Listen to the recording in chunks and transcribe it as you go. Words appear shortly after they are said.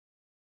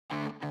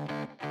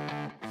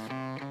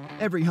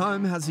Every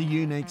home has a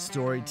unique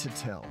story to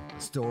tell. A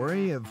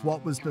story of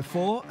what was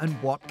before and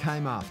what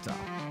came after.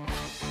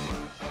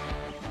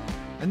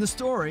 And the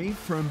story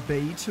from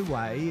B to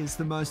A is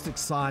the most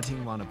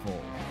exciting one of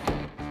all.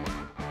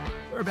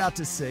 We're about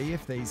to see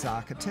if these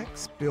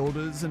architects,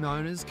 builders and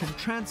owners can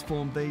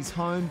transform these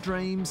home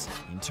dreams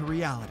into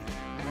reality.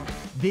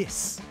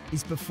 This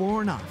is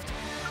Before and After.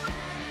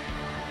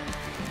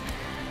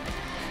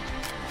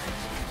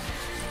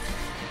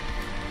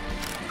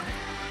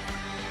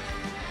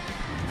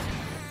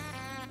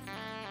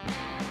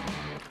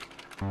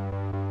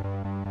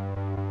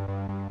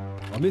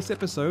 On this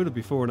episode of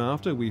Before and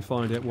After, we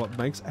find out what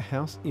makes a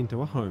house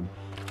into a home.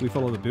 We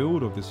follow the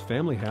build of this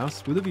family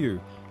house with a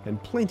view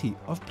and plenty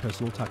of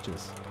personal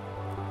touches.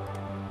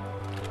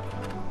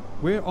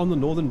 We're on the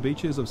northern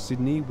beaches of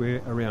Sydney,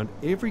 where around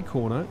every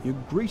corner you're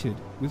greeted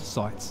with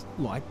sights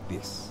like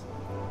this.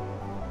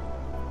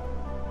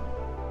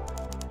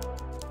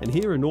 And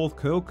here in North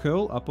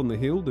Curl up on the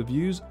hill, the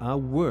views are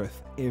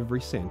worth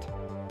every cent.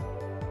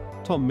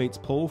 Tom meets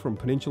Paul from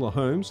Peninsula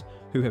Homes,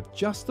 who have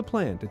just the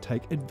plan to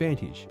take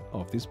advantage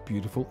of this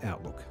beautiful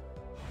outlook.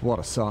 What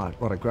a sight,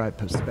 what a great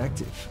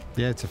perspective.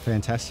 Yeah, it's a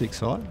fantastic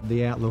site.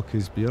 The outlook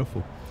is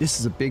beautiful. This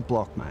is a big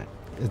block, mate.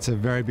 It's a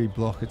very big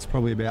block. It's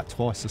probably about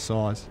twice the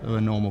size of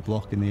a normal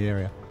block in the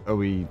area. Are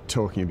we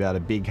talking about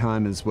a big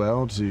home as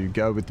well to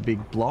go with the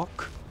big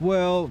block?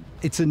 Well,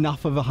 it's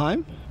enough of a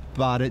home,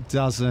 but it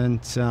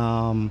doesn't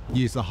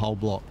use the whole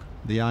block.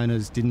 The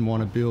owners didn't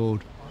want to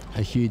build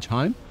a huge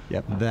home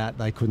that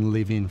they couldn't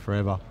live in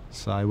forever.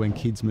 So when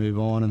kids move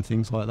on and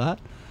things like that,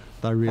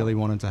 they really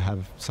wanted to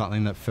have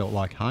something that felt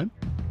like home.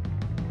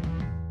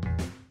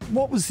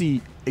 What was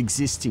the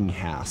existing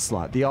house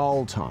like, the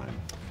old home?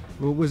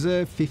 Well, it was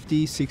a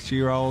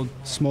 56-year-old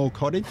small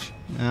cottage.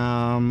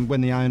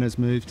 When the owners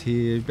moved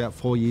here about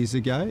 4 years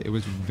ago, it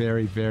was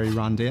very, very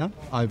run down,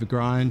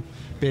 overgrown,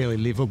 barely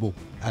livable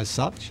as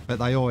such, but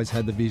they always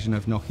had the vision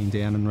of knocking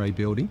down and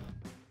rebuilding.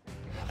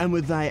 And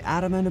were they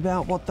adamant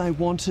about what they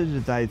wanted?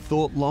 Did they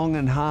thought long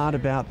and hard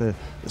about the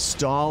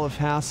style of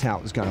house, how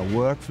it was going to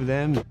work for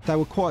them? They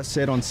were quite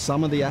set on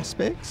some of the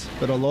aspects,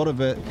 but a lot of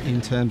it in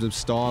terms of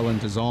style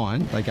and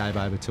design, they gave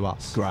over to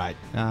us. Great.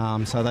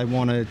 So they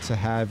wanted to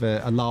have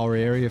a lower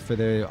area for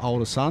their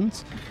older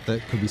sons that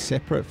could be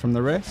separate from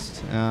the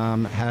rest,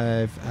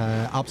 have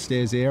an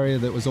upstairs area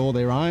that was all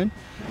their own,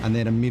 and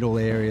then a middle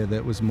area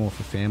that was more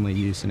for family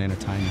use and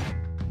entertainment.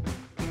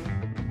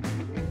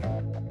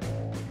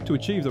 To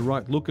achieve the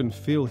right look and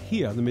feel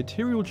here, the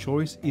material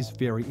choice is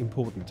very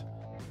important.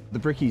 The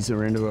brickies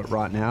are into it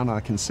right now, and I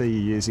can see you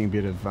using a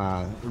bit of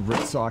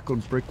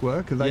recycled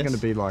brickwork. Are they going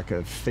to be like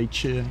a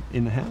feature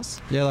in the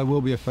house? Yeah, they will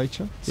be a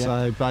feature. Yeah.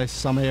 So both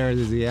some areas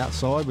of the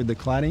outside with the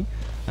cladding,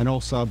 and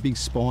also a big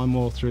spine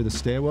wall through the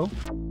stairwell.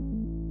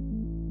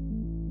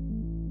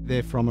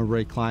 They're from a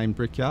reclaimed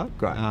brickyard.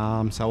 Great.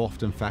 So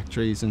often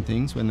factories and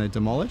things, when they're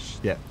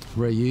demolished,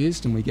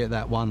 reused, and we get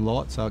that one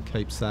lot, so it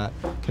keeps the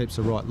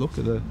right look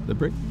of the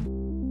brick.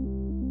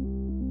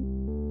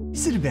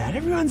 Is it about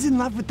everyone's in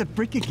love with the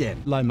brick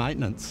again? Low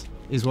maintenance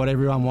is what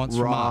everyone wants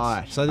from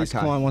us. So this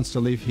client wants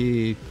to live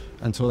here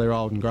until they're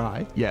old and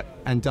grey,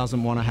 and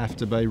doesn't want to have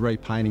to be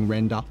repainting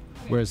render,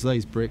 whereas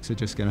these bricks are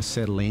just going to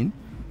settle in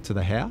to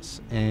the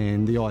house,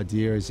 and the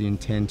idea is in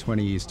 10,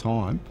 20 years'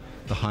 time,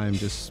 the home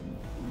just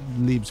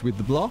lives with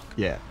the block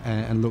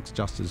and looks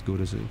just as good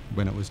as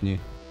when it was new.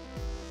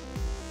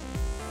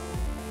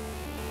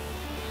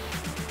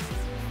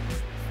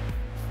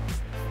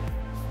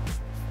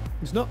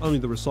 It's not only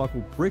the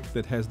recycled brick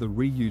that has the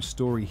reused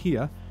story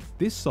here.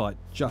 This site,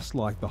 just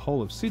like the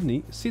whole of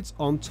Sydney, sits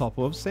on top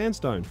of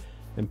sandstone,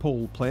 and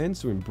Paul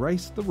plans to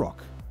embrace the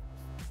rock.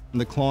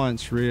 The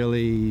client's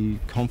really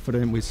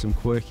confident with some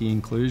quirky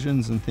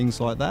inclusions and things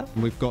like that.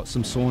 We've got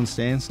some sawn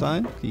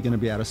sandstone you're going to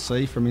be able to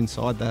see from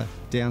inside the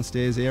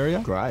downstairs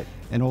area. Great.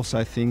 And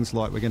also things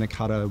like we're going to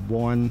cut a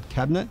wine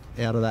cabinet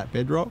out of that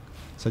bedrock.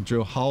 So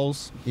drill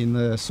holes in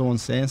the sawn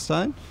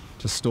sandstone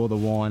to store the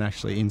wine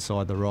actually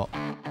inside the rock.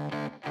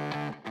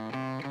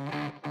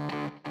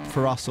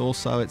 For us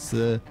also, it's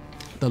the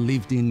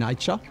lived-in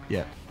nature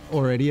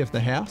already of the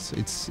house.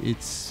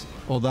 It's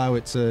although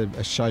it's a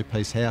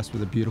showpiece house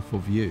with a beautiful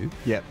view,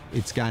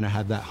 it's going to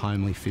have that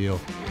homely feel.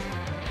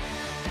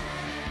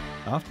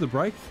 After the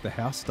break, the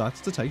house starts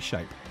to take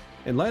shape.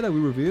 And later we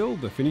reveal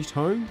the finished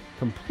home,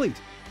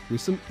 complete with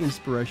some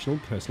inspirational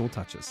personal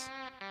touches.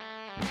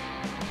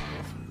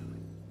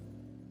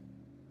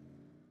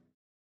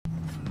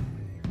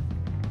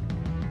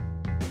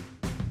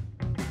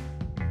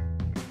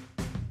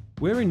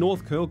 We're in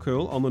North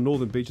Curl on the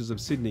northern beaches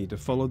of Sydney to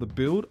follow the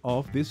build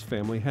of this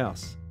family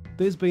house.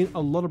 There's been a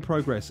lot of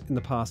progress in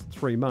the past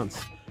 3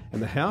 months,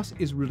 and the house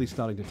is really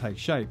starting to take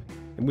shape.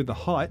 And with the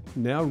height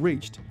now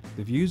reached,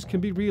 the views can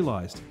be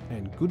realised,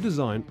 and good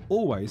design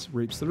always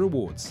reaps the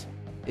rewards.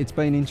 It's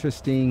been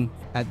interesting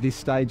at this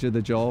stage of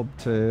the job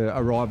to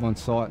arrive on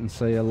site and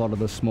see a lot of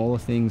the smaller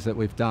things that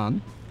we've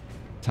done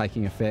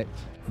taking effect.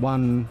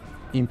 One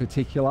in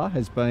particular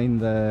has been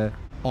the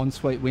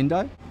ensuite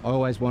window. I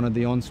always wanted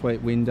the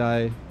ensuite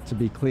window to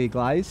be clear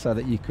glazed so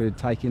that you could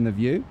take in the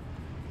view.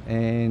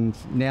 And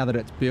now that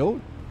it's built,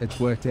 it's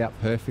worked out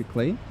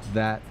perfectly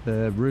that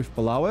the roof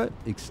below it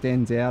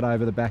extends out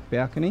over the back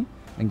balcony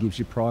and gives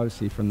you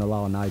privacy from the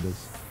lower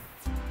neighbours.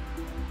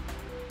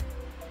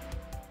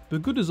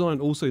 But good design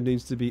also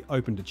needs to be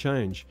open to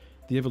change.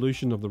 The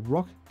evolution of the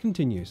rock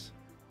continues.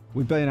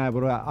 We've been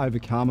able to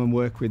overcome and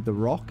work with the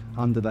rock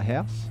under the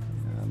house.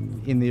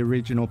 In the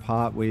original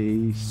part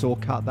we saw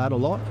cut that a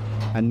lot,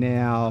 and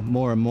now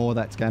more and more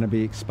that's going to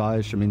be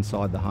exposed from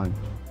inside the home.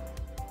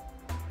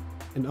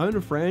 And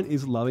owner Fran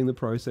is loving the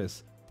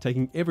process,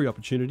 taking every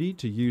opportunity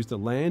to use the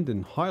land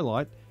and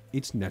highlight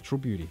its natural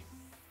beauty.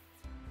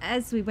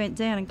 As we went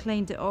down and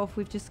cleaned it off,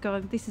 we've just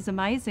gone, this is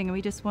amazing, and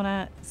we just want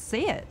to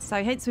see it.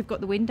 So hence we've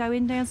got the window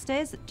in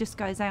downstairs that just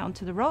goes out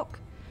onto the rock.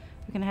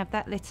 We're going to have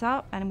that lit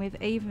up, and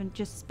we've even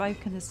just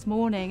spoken this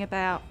morning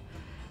about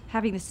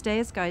having the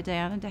stairs go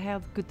down and to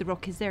how good the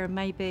rock is there, and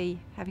maybe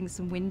having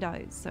some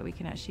windows so we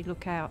can actually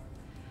look out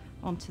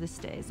onto the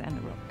stairs and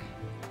the rock.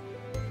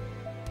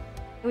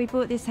 We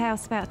bought this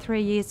house about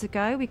 3 years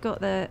ago. We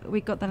got the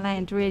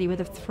land really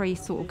with a 3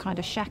 sort of kind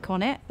of shack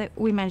on it that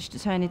we managed to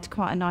turn into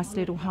quite a nice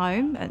little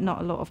home at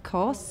not a lot of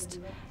cost.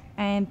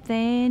 And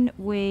then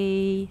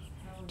we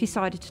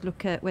decided to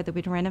look at whether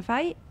we'd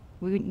renovate.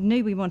 We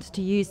knew we wanted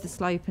to use the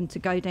slope and to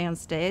go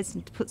downstairs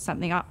and to put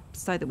something up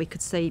so that we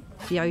could see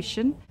the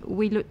ocean.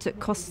 We looked at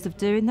costs of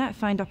doing that,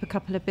 phoned up a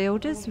couple of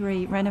builders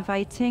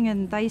renovating,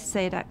 and they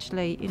said,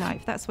 actually, you know,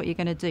 if that's what you're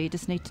going to do, you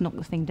just need to knock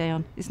the thing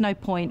down. There's no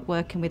point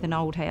working with an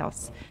old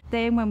house.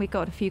 Then when we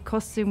got a few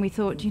costs in, we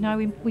thought, you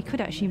know, we could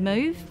actually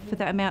move for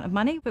that amount of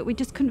money, but we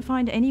just couldn't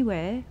find it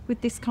anywhere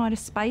with this kind of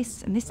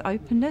space and this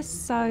openness.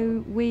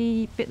 So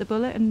we bit the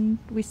bullet and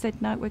we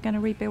said, no, we're going to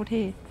rebuild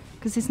here.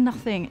 Because there's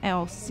nothing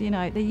else, you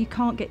know, that you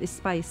can't get this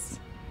space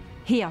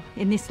here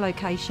in this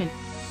location.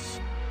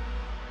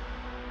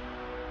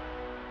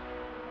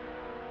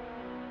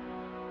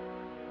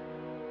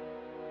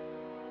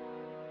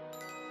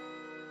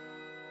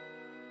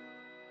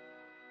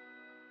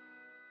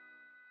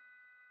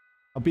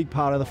 A big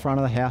part of the front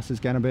of the house is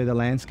going to be the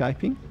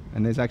landscaping,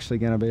 and there's actually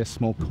going to be a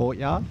small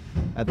courtyard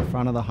at the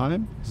front of the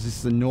home. This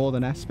is the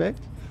northern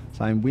aspect,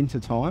 so in winter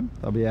time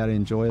they'll be able to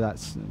enjoy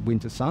that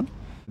winter sun.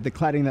 The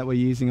cladding that we're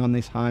using on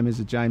this home is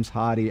a James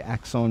Hardie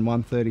Axon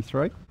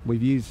 133.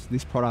 We've used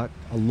this product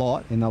a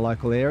lot in the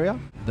local area.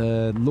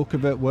 The look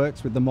of it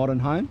works with the modern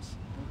homes,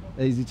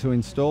 easy to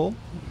install,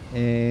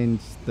 and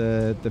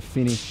the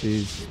finish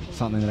is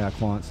something that our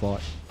clients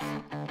like.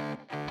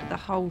 The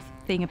whole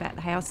thing about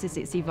the house is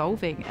it's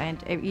evolving,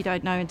 and you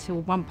don't know until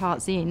one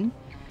part's in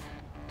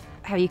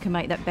how you can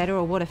make that better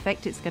or what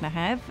effect it's going to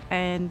have.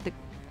 And the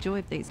joy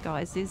of these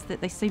guys is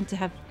that they seem to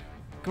have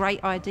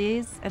great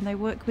ideas and they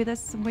work with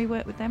us and we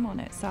work with them on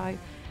it. So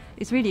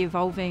it's really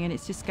evolving, and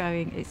it's just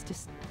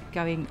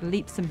going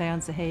leaps and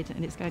bounds ahead,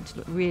 and it's going to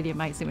look really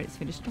amazing when it's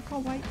finished. I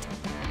can't wait.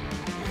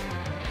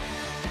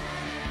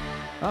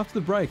 After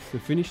the break, the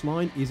finish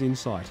line is in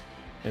sight,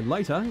 and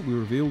later we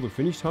reveal the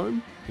finished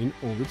home in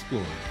all its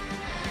glory.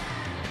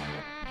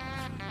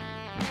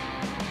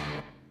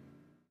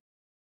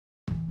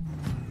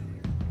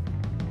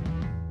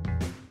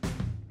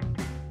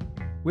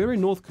 We're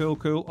in North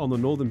Curl on the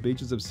northern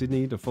beaches of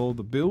Sydney to follow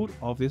the build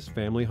of this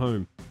family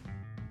home.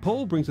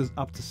 Paul brings us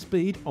up to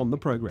speed on the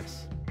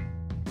progress.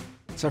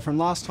 So from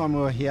last time we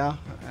were here,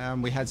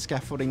 we had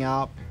scaffolding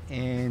up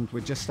and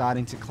we're just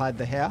starting to clad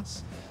the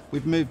house.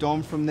 We've moved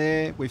on from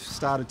there. We've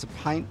started to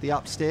paint the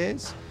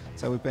upstairs.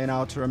 So we've been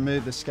able to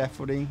remove the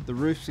scaffolding. The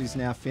roof is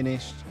now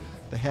finished.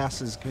 The house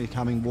is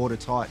becoming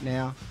watertight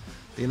now.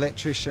 The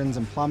electricians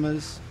and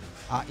plumbers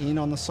are in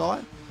on the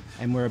site,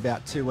 and we're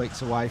about 2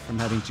 weeks away from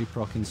having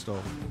gyprock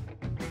installed.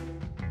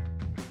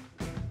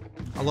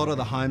 A lot of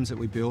the homes that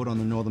we build on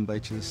the northern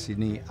beaches of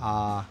Sydney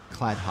are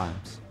clad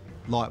homes,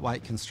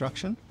 lightweight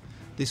construction.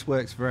 This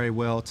works very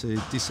well to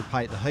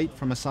dissipate the heat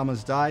from a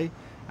summer's day,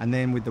 and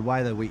then with the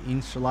way that we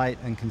insulate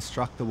and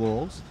construct the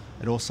walls,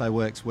 it also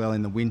works well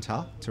in the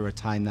winter to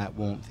retain that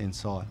warmth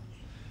inside.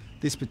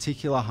 This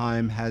particular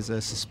home has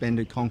a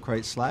suspended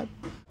concrete slab.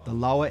 The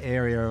lower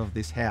area of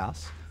this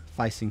house,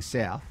 facing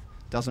south,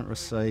 doesn't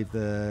receive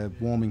the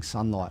warming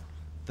sunlight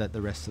that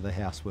the rest of the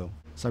house will.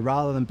 So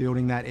rather than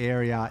building that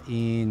area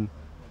in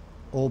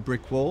all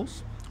brick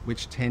walls,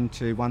 which tend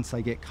to, once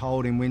they get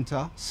cold in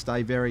winter,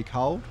 stay very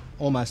cold,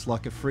 almost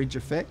like a fridge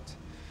effect,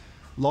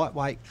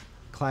 lightweight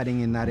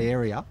cladding in that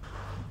area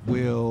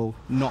will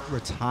not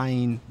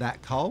retain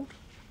that cold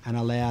and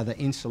allow the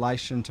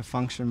insulation to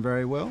function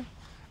very well,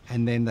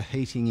 and then the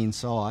heating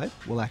inside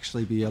will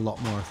actually be a lot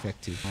more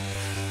effective.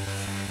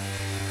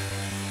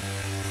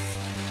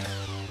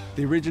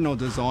 The original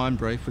design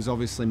brief was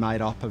obviously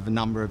made up of a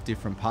number of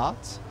different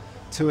parts.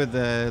 Two of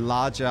the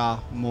larger,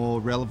 more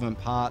relevant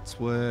parts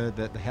were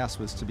that the house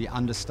was to be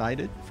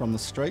understated from the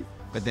street,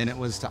 but then it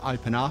was to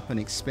open up and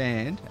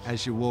expand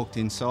as you walked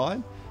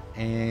inside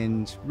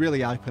and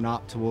really open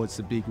up towards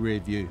the big rear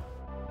view.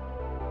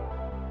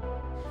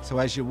 So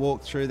as you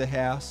walk through the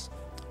house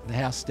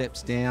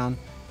steps down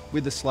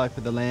with the slope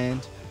of the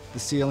land, the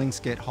ceilings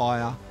get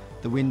higher,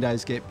 the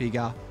windows get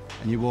bigger,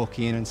 and you walk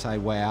in and say,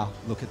 wow,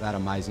 look at that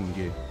amazing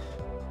view.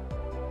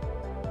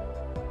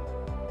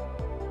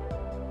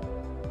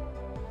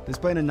 There's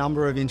been a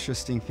number of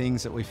interesting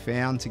things that we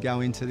found to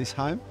go into this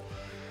home.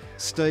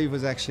 Steve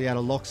was actually at a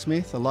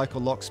locksmith, a local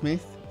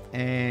locksmith,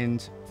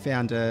 and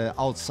found an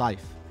old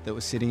safe that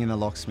was sitting in the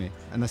locksmith.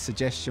 And the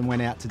suggestion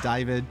went out to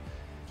David,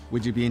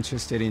 would you be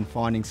interested in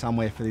finding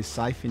somewhere for this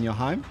safe in your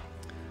home?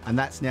 And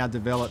that's now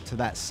developed to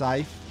that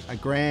safe, a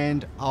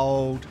grand,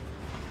 old,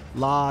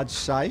 large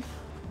safe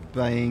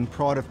being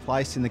pride of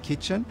place in the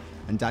kitchen.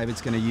 And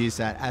David's going to use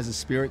that as a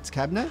spirits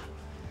cabinet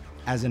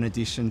as an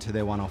addition to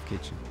their one-off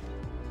kitchen.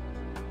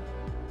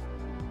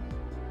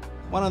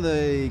 One of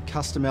the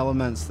custom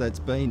elements that's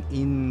been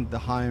in the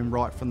home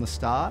right from the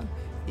start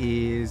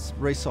is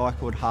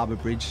recycled Harbour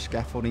Bridge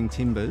scaffolding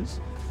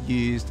timbers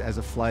used as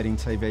a floating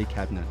TV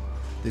cabinet.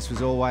 This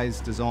was always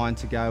designed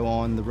to go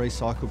on the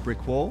recycled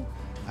brick wall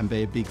and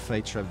be a big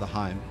feature of the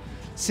home.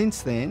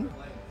 Since then,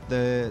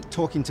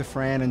 talking to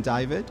Fran and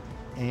David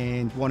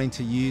and wanting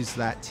to use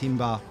that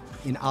timber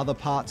in other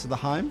parts of the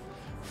home,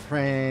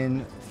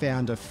 Fran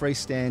found a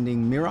freestanding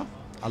mirror,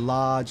 a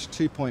large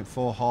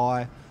 2.4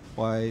 high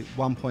by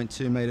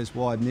 1.2 metres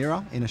wide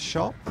mirror in a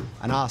shop,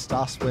 and asked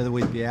us whether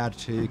we'd be able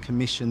to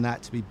commission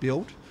that to be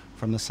built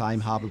from the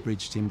same Harbour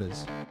Bridge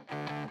timbers.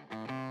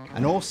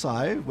 And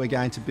also, we're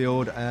going to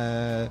build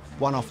a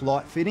one-off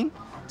light fitting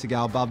to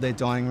go above their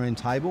dining room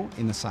table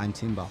in the same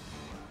timber.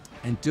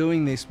 And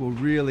doing this will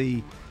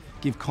really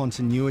give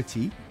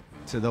continuity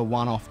to the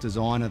one-off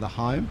design of the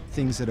home,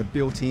 things that are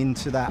built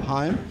into that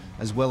home,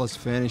 as well as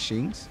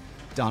furnishings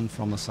done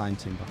from the same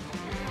timber.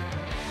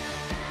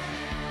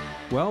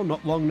 Well,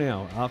 not long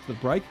now. After the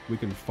break, we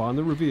can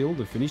finally reveal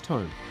the finished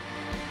home.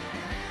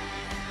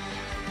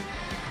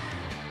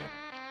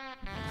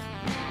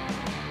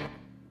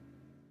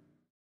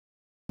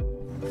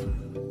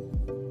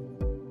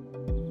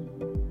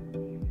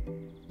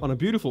 On a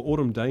beautiful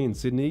autumn day in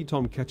Sydney,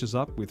 Tom catches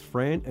up with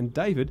Fran and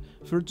David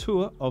for a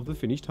tour of the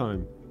finished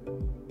home.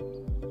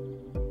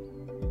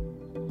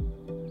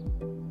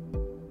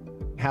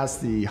 How's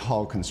the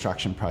whole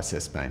construction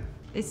process been?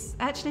 It's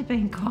actually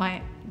been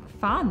quite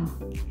fun.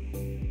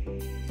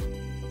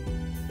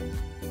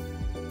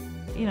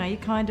 You know, you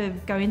kind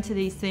of go into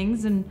these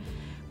things, and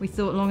we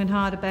thought long and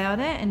hard about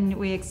it, and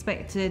we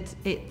expected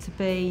it to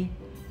be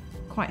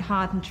quite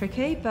hard and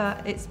tricky,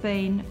 but it's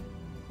been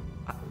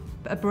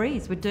a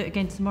breeze. We'd do it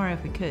again tomorrow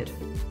if we could.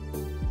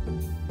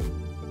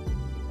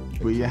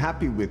 Were you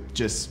happy with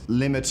just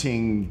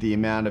limiting the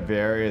amount of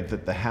area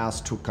that the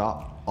house took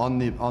up on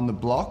the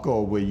block,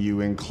 or were you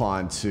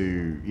inclined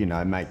to, you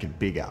know, make it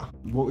bigger?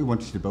 What we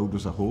wanted to build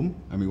was a home,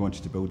 and we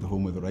wanted to build a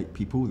home with the right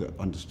people that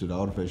understood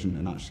our vision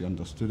and actually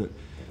understood it.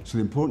 So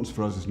the importance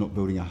for us is not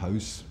building a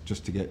house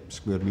just to get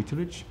square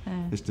meterage,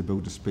 it's to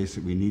build the space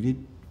that we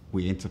needed.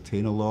 We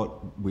entertain a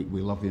lot, we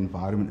love the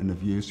environment and the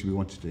views, so we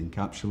wanted to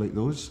encapsulate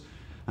those.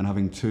 And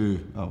having two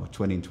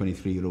 20 and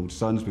 23-year-old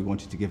sons, we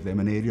wanted to give them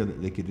an area that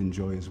they could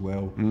enjoy as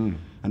well. And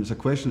it's a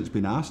question that's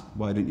been asked,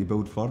 why didn't you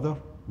build further?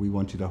 We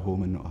wanted a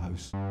home and not a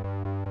house.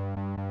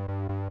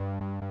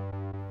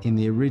 In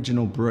the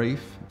original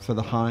brief for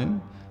the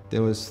home,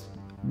 there was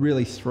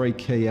really three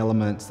key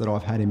elements that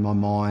I've had in my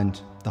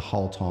mind the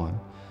whole time.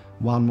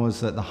 One was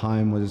that the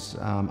home was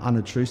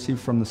unobtrusive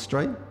from the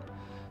street.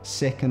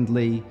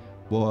 Secondly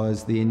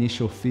was the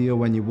initial feel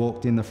when you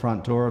walked in the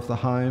front door of the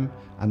home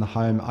and the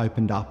home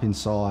opened up in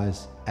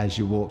size as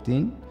you walked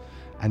in.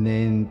 And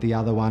then the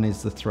other one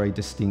is the three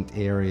distinct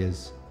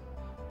areas.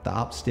 The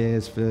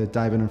upstairs for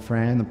David and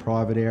Fran, the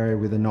private area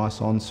with a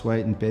nice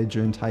ensuite and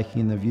bedroom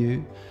taking in the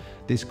view.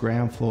 This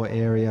ground floor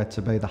area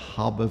to be the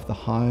hub of the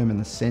home and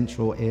the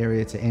central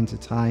area to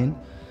entertain.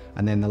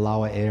 And then the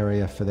lower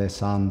area for their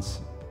sons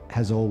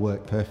has all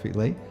worked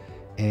perfectly,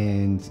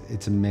 and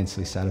it's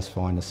immensely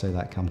satisfying to see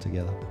that come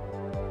together.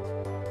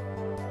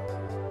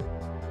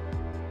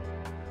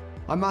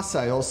 I must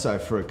say also,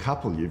 for a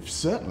couple, you've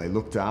certainly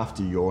looked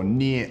after your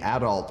near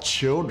adult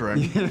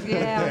children.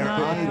 Yeah, their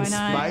own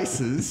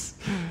spaces.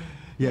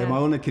 Yeah, my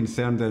only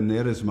concern down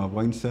there is my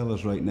wine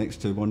cellar's right next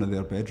to one of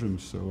their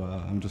bedrooms, so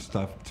I'm just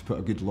have to put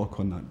a good lock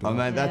on that door. Oh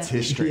man, that's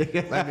history.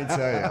 Let me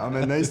tell you. I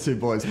mean, these two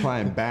boys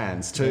playing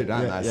bands too,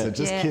 don't they? So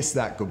just kiss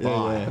that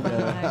goodbye.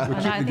 We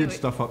keep the good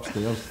stuff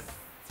upstairs.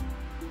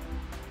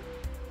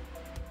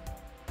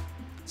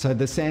 So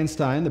the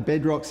sandstone, the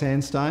bedrock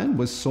sandstone,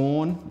 was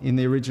sawn in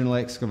the original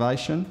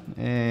excavation,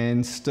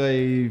 and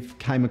Steve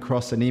came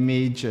across an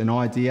image, an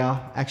idea,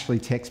 actually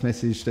text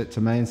messaged it to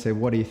me and said,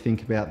 what do you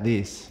think about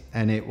this?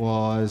 And it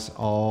was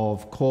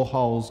of core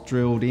holes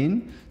drilled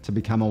in to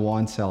become a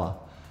wine cellar.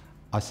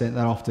 I sent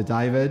that off to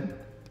David.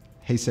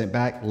 He sent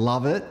back,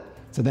 love it.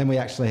 So then we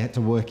actually had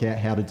to work out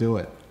how to do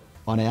it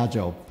on our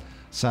job.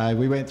 So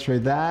we went through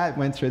that,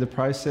 went through the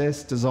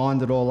process,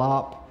 designed it all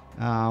up,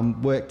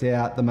 worked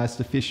out the most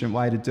efficient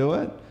way to do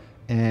it,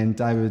 and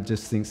David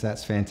just thinks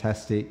that's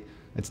fantastic.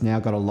 It's now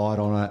got a light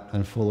on it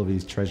and full of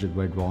his treasured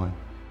red wine.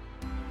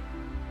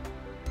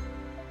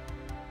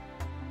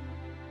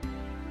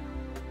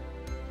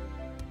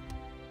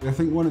 I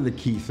think one of the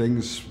key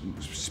things,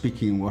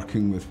 speaking and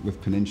working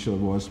with Peninsula,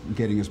 was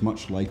getting as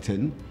much light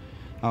in.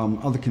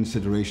 Other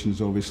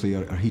considerations obviously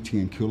are heating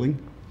and cooling.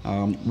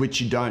 Which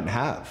you don't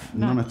have?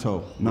 None at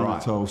all, none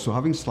Right. at all. So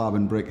having slab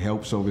and brick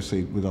helps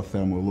obviously with our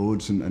thermal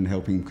loads and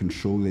helping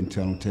control the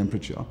internal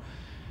temperature.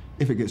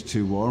 If it gets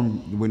too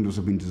warm, the windows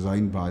have been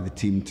designed by the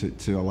team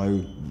to allow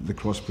the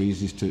cross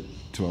breezes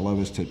to allow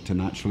us to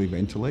naturally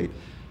ventilate.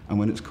 And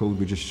when it's cold,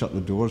 we just shut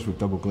the doors. We've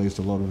double glazed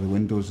a lot of the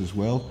windows as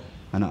well,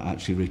 and it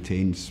actually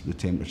retains the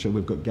temperature.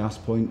 We've got gas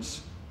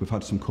points. We've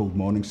had some cold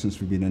mornings since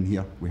we've been in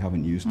here. We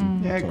haven't used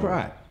them. Yeah,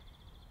 great.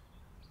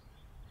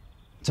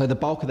 So the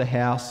bulk of the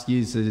house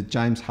uses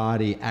James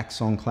Hardie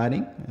Axon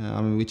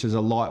cladding, which is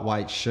a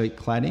lightweight sheet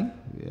cladding.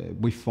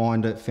 We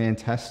find it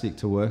fantastic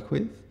to work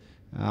with,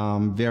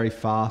 very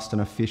fast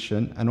and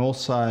efficient, and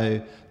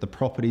also the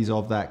properties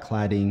of that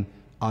cladding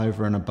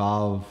over and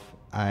above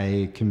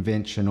a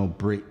conventional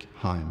brick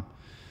home.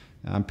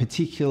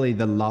 Particularly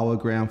the lower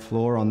ground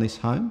floor on this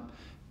home.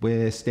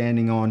 We're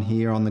standing on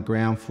here on the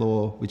ground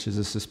floor, which is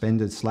a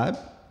suspended slab.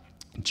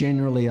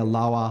 Generally a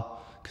lower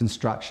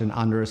construction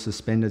under a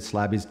suspended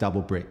slab is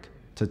double brick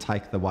to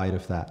take the weight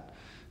of that.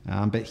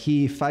 But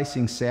here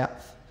facing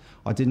south,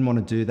 I didn't want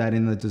to do that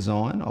in the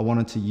design. I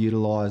wanted to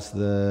utilise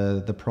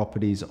the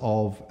properties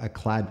of a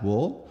clad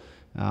wall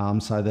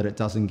so that it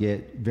doesn't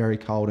get very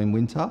cold in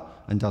winter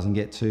and doesn't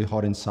get too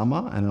hot in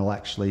summer, and it'll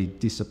actually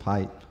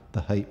dissipate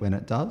the heat when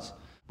it does.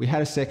 We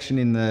had a section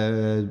in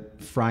the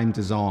frame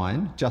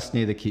design just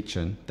near the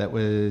kitchen that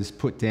was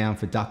put down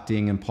for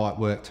ducting and pipe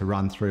work to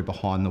run through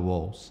behind the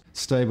walls.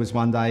 Steve was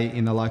one day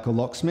in the local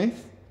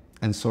locksmith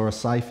and saw a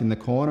safe in the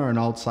corner, an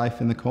old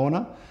safe in the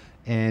corner,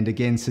 and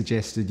again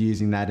suggested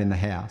using that in the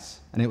house.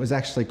 And it was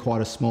actually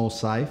quite a small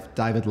safe.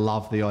 David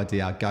loved the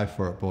idea, go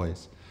for it,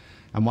 boys.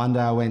 And one day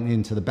I went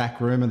into the back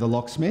room of the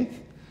locksmith,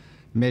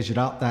 measured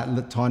up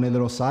that tiny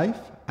little safe,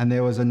 and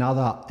there was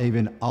another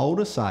even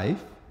older safe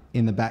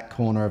in the back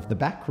corner of the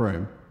back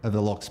room of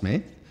the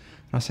locksmith.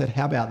 And I said,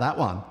 how about that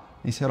one?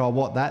 He said, oh,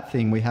 what, that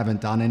thing? We haven't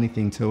done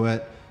anything to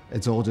it.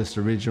 It's all just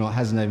original. It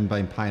hasn't even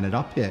been painted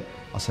up yet.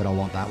 I said, I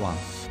want that one.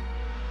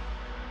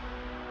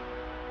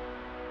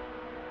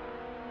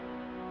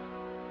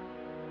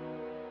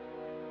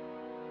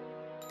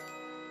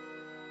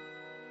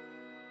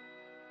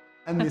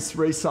 And this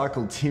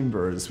recycled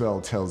timber as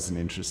well tells an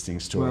interesting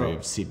story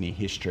of Sydney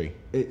history.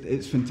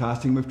 It's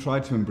fantastic. We've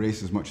tried to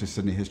embrace as much of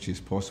Sydney history as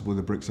possible.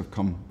 The bricks have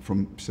come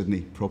from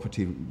Sydney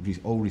property,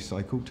 all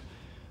recycled.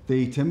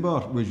 The timber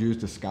was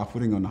used as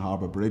scaffolding on the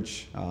Harbour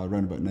Bridge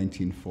around about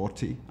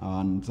 1940,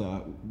 and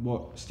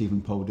what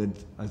Stephen Paul did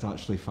is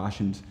actually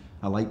fashioned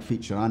a light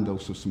feature and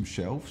also some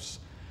shelves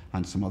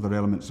and some other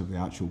elements of the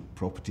actual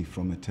property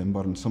from the timber,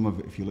 and some of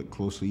it, if you look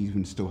closely,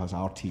 even still has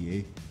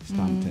RTA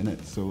stamped in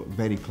it. So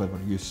very clever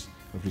use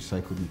of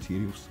recycled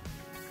materials.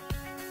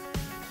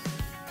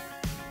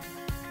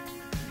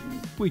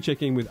 We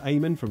check in with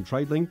Eamon from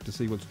TradeLink to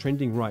see what's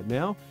trending right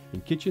now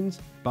in kitchens,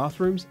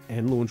 bathrooms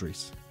and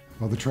laundries.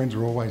 Well, the trends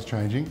are always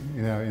changing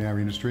in our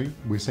industry.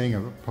 We're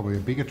seeing probably a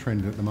bigger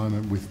trend at the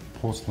moment with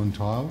porcelain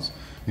tiles.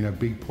 You know,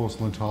 big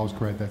porcelain tiles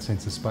create that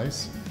sense of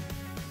space.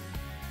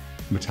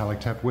 Metallic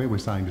tapware, we're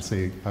starting to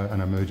see an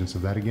emergence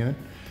of that again.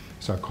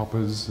 So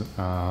coppers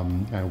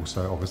and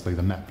also obviously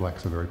the matte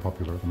blacks are very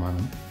popular at the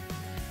moment.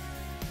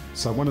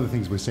 So one of the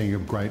things we're seeing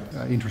of great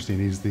interest in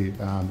is the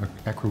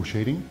acrylic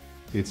sheeting.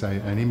 It's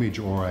an image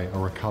or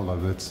a colour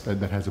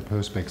that has a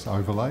perspex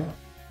overlay.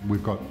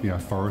 We've got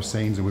forest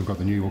scenes and we've got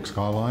the New York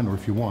skyline, or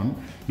if you want,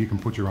 you can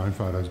put your own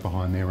photos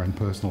behind there and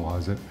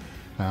personalise it,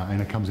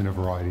 and it comes in a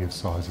variety of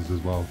sizes as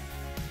well.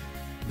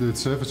 The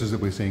surfaces that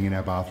we're seeing in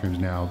our bathrooms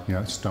now,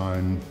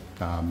 stone,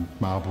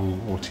 marble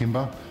or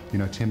timber,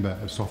 timber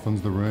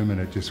softens the room and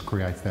it just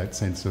creates that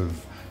sense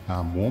of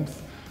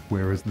warmth,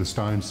 whereas the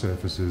stone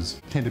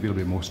surfaces tend to be a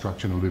little bit more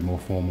structured and a little bit more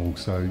formal,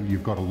 so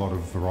you've got a lot of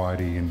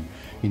variety in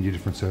your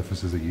different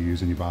surfaces that you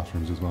use in your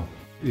bathrooms as well.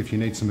 If you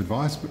need some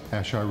advice,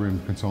 our showroom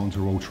consultants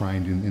are all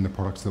trained in the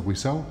products that we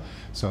sell,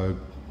 so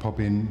pop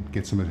in,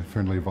 get some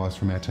friendly advice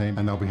from our team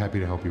and they'll be happy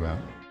to help you out.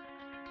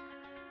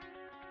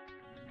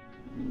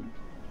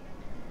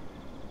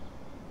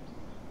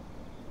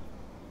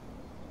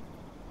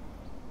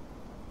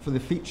 For the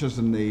features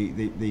and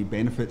the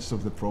benefits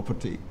of the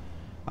property,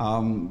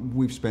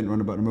 we've spent around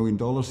about $1 million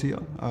here.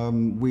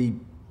 We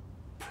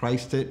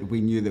priced it,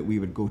 we knew that we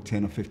would go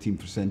 10 or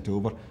 15%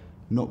 over,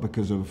 not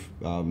because of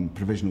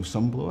provisional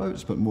sun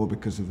blowouts, but more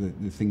because of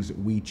the things that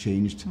we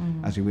changed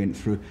as we went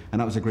through.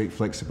 And that was a great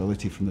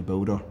flexibility from the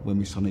builder. When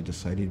we suddenly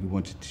decided we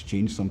wanted to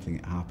change something,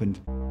 it happened.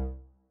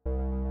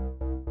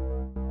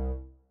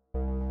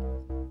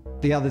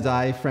 The other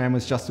day, Fran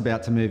was just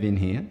about to move in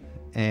here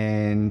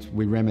and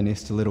we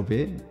reminisced a little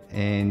bit,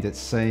 and it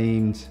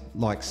seemed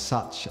like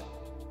such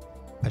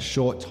a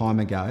short time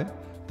ago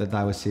that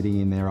they were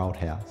sitting in their old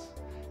house.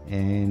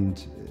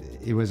 And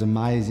it was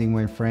amazing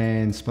when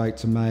Fran spoke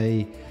to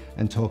me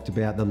and talked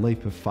about the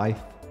leap of faith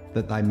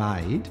that they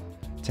made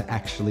to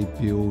actually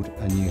build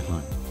a new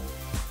home.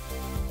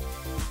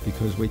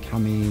 Because we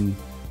come in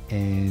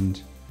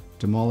and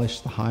demolish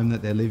the home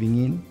that they're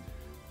living in,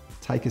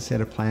 take a set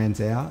of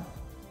plans out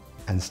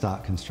and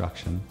start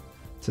construction.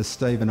 To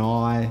Steve and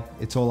I,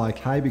 it's all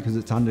okay because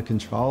it's under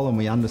control and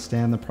we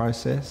understand the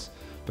process,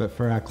 but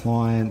for our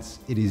clients,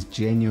 it is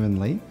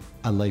genuinely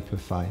a leap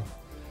of faith.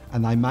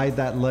 And they made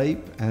that leap,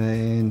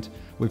 and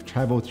we've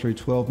travelled through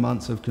 12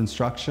 months of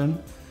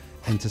construction,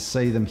 and to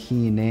see them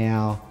here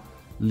now,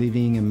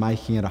 living and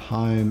making it a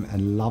home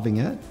and loving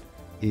it,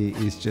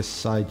 is just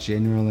so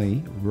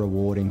genuinely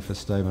rewarding for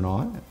Steve and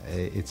I.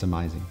 It's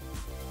amazing.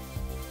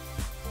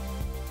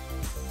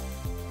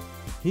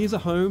 Here's a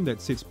home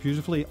that sits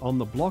beautifully on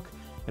the block,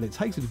 and it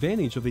takes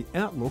advantage of the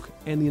outlook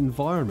and the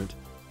environment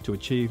to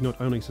achieve not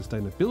only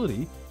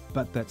sustainability,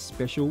 but that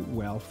special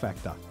wow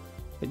factor.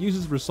 It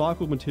uses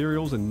recycled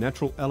materials and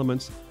natural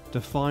elements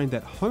to find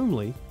that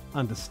homely,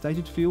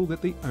 understated feel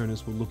that the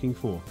owners were looking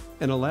for,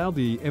 and allow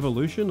the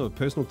evolution of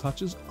personal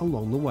touches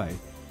along the way.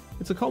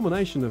 It's a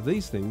culmination of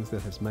these things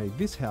that has made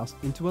this house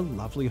into a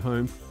lovely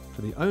home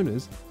for the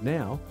owners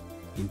now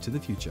into the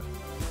future.